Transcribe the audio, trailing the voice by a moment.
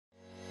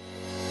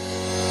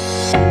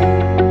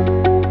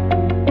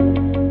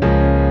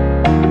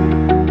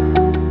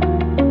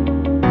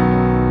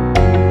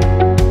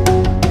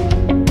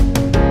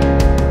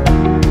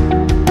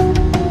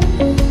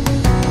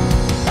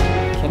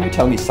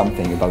me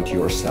something about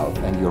yourself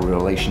and your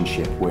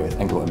relationship with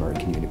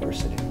Anglo-American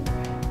University?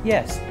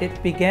 Yes,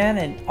 it began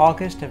in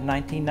August of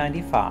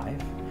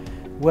 1995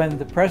 when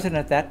the president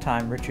at that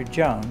time, Richard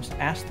Jones,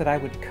 asked that I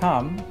would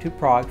come to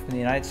Prague from the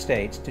United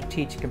States to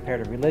teach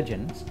comparative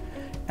religions,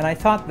 and I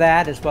taught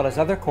that as well as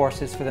other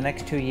courses for the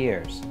next 2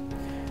 years.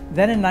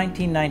 Then in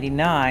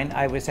 1999,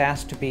 I was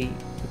asked to be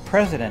the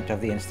president of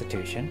the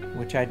institution,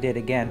 which I did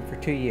again for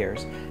 2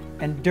 years.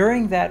 And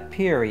during that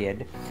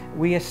period,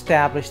 we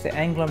established the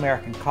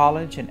Anglo-American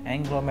College and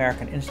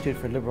Anglo-American Institute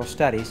for Liberal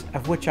Studies,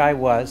 of which I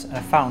was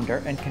a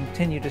founder and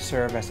continue to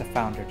serve as a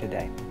founder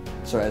today.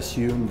 So I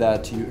assume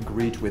that you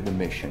agreed with the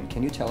mission.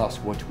 Can you tell us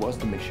what was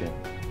the mission?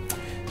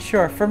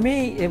 Sure. For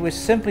me, it was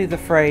simply the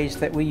phrase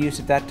that we used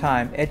at that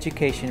time,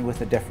 education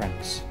with a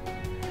difference.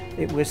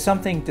 It was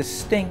something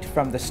distinct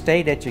from the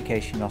state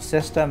educational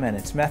system and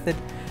its method,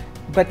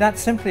 but not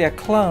simply a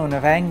clone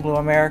of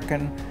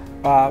Anglo-American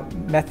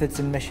methods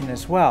and mission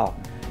as well.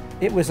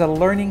 It was a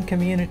learning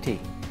community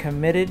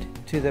committed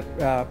to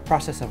the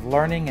process of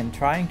learning and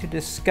trying to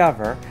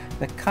discover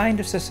the kind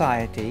of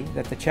society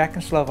that the Czech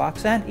and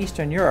Slovaks and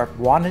Eastern Europe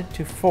wanted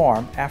to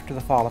form after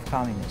the fall of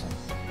communism.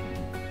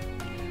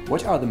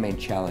 What are the main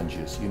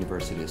challenges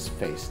universities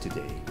face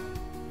today?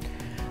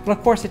 Well,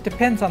 of course, it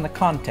depends on the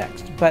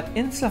context, but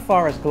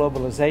insofar as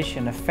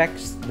globalization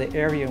affects the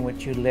area in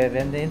which you live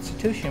and the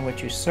institution in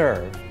which you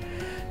serve,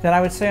 then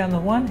I would say on the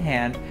one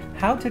hand,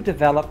 how to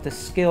develop the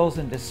skills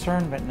and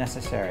discernment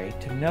necessary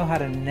to know how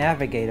to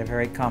navigate a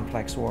very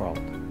complex world.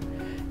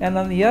 And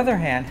on the other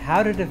hand,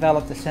 how to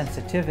develop the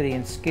sensitivity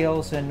and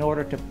skills in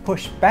order to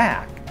push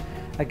back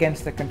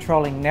against the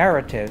controlling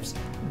narratives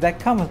that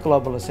come with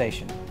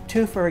globalization.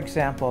 Two, for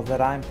example, that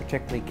I'm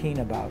particularly keen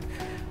about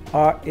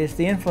is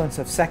the influence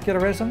of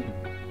secularism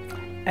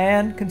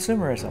and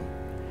consumerism.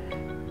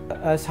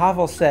 As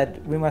Havel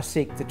said, we must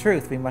seek the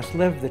truth, we must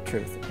live the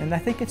truth. And I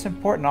think it's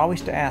important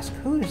always to ask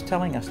who is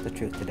telling us the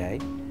truth today,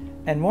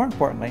 and more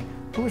importantly,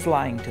 who is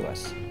lying to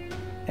us.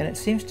 And it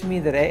seems to me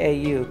that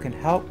AAU can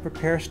help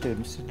prepare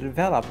students to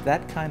develop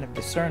that kind of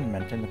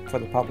discernment for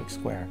the public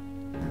square.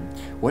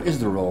 What is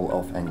the role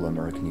of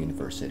Anglo-American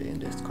University in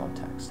this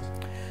context?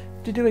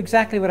 To do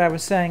exactly what I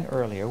was saying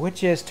earlier,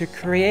 which is to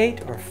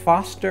create or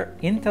foster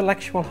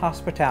intellectual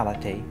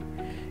hospitality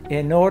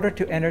in order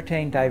to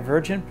entertain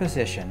divergent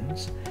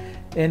positions,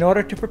 in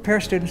order to prepare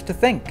students to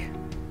think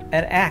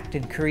and act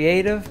in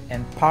creative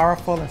and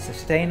powerful and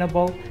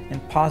sustainable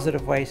and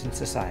positive ways in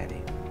society.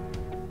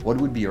 What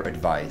would be your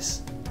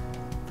advice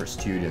for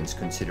students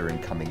considering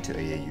coming to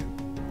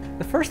AAU?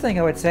 The first thing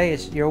I would say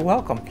is you're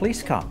welcome,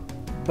 please come.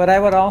 But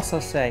I would also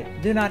say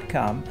do not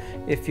come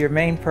if your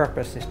main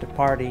purpose is to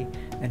party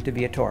and to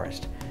be a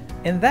tourist.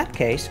 In that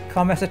case,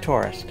 come as a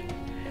tourist.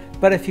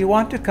 But if you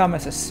want to come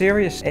as a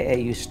serious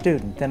AAU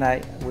student, then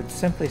I would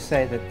simply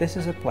say that this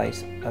is a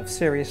place of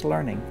serious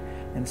learning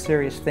and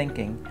serious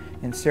thinking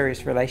and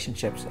serious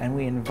relationships, and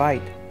we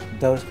invite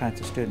those kinds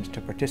of students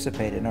to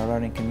participate in our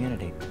learning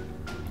community.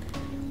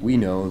 We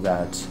know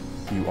that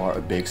you are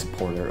a big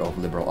supporter of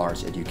liberal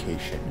arts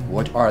education.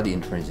 What are the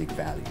intrinsic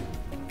values?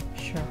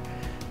 Sure.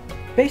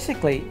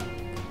 Basically,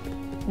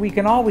 we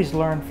can always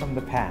learn from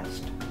the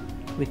past.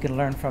 We can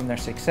learn from their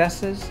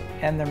successes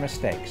and their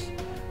mistakes.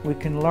 We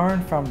can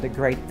learn from the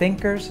great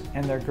thinkers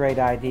and their great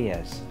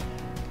ideas.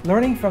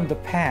 Learning from the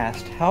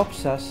past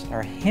helps us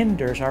or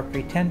hinders our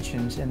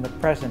pretensions in the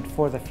present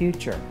for the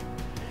future.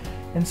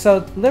 And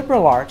so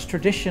liberal arts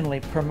traditionally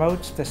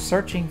promotes the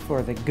searching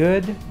for the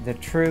good, the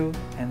true,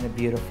 and the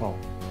beautiful.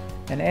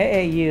 And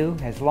AAU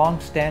has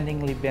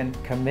long-standingly been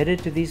committed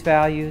to these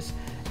values,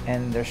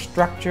 and their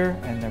structure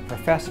and their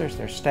professors,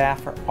 their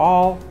staff are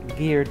all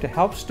geared to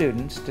help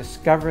students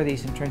discover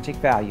these intrinsic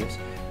values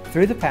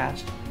through the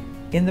past,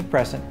 in the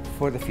present,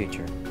 for the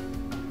future.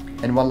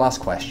 And one last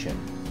question.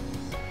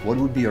 What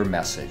would be your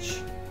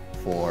message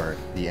for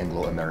the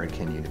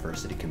Anglo-American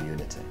University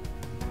community?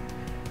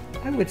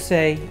 I would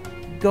say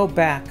go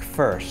back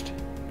first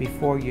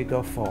before you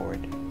go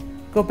forward.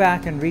 Go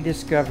back and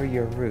rediscover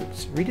your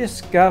roots.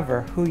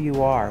 Rediscover who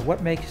you are,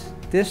 what makes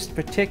this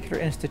particular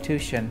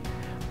institution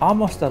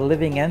almost a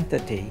living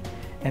entity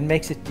and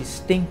makes it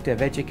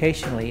distinctive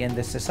educationally in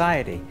this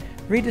society.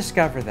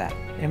 Rediscover that,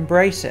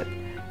 embrace it.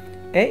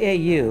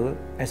 AAU,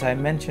 as I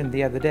mentioned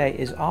the other day,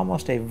 is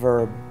almost a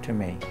verb to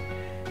me.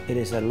 It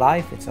is a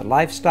life, it's a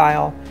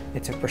lifestyle,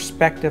 it's a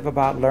perspective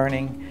about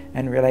learning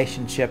and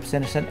relationships,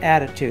 and it's an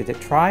attitude that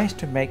tries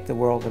to make the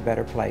world a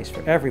better place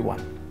for everyone.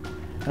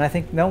 And I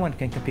think no one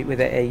can compete with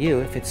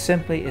AAU if it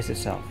simply is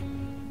itself.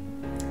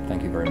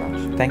 Thank you very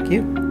much. Thank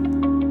you.